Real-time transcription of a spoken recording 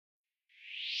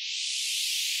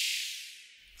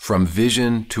From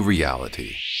vision to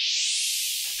reality.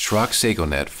 Schrack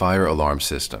Seconet Fire Alarm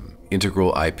System,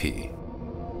 Integral IP.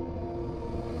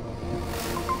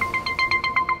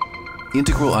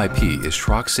 Integral IP is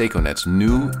Schrack Seconet's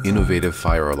new, innovative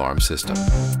fire alarm system.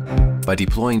 By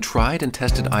deploying tried and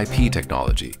tested IP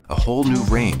technology, a whole new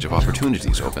range of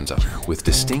opportunities opens up, with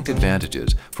distinct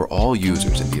advantages for all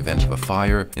users in the event of a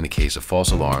fire in the case of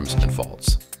false alarms and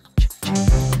faults.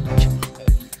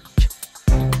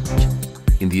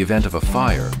 In the event of a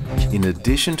fire, in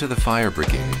addition to the fire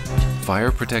brigade,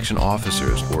 fire protection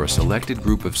officers or a selected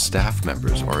group of staff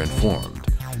members are informed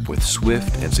with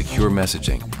swift and secure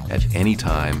messaging at any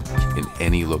time, in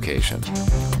any location.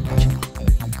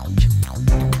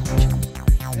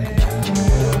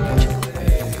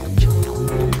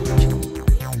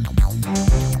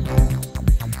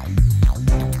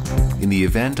 In the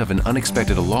event of an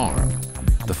unexpected alarm,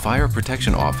 the fire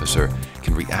protection officer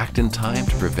can react in time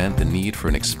to prevent the need for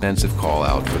an expensive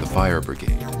call-out for the fire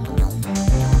brigade.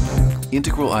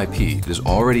 Integral IP is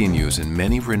already in use in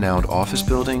many renowned office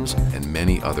buildings and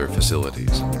many other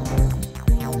facilities.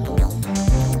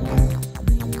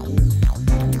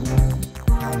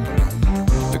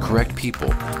 The correct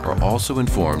people are also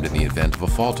informed in the event of a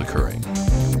fault occurring.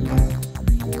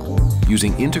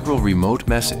 Using Integral Remote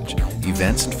Message,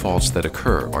 events and faults that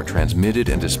occur are transmitted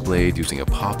and displayed using a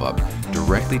pop-up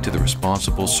directly to the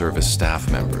responsible service staff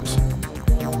members.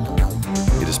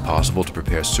 It is possible to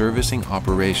prepare servicing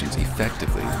operations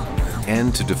effectively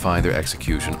and to define their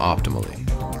execution optimally.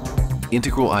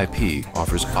 Integral IP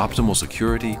offers optimal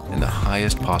security and the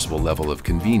highest possible level of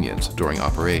convenience during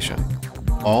operation.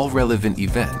 All relevant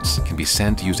events can be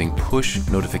sent using push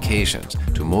notifications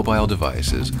to mobile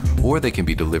devices, or they can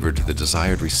be delivered to the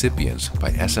desired recipients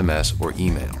by SMS or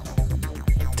email.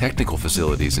 Technical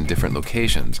facilities in different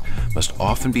locations must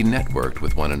often be networked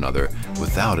with one another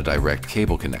without a direct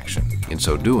cable connection. In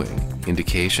so doing,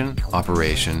 indication,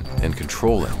 operation, and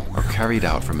controlling are carried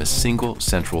out from a single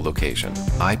central location.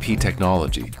 IP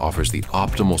technology offers the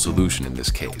optimal solution in this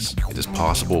case. It is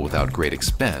possible without great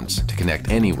expense to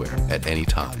connect anywhere at any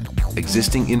time.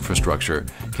 Existing infrastructure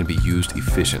can be used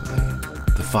efficiently.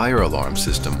 The fire alarm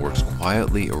system works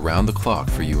quietly around the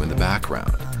clock for you in the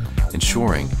background,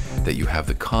 ensuring that you have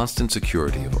the constant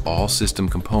security of all system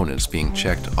components being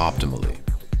checked optimally.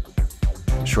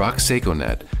 Schrack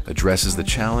Seconet addresses the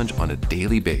challenge on a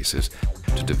daily basis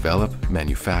to develop,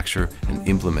 manufacture, and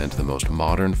implement the most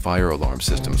modern fire alarm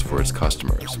systems for its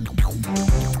customers.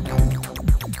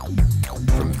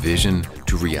 From vision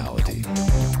to reality.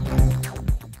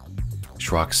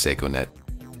 Schrack Seconet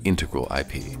Integral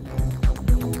IP.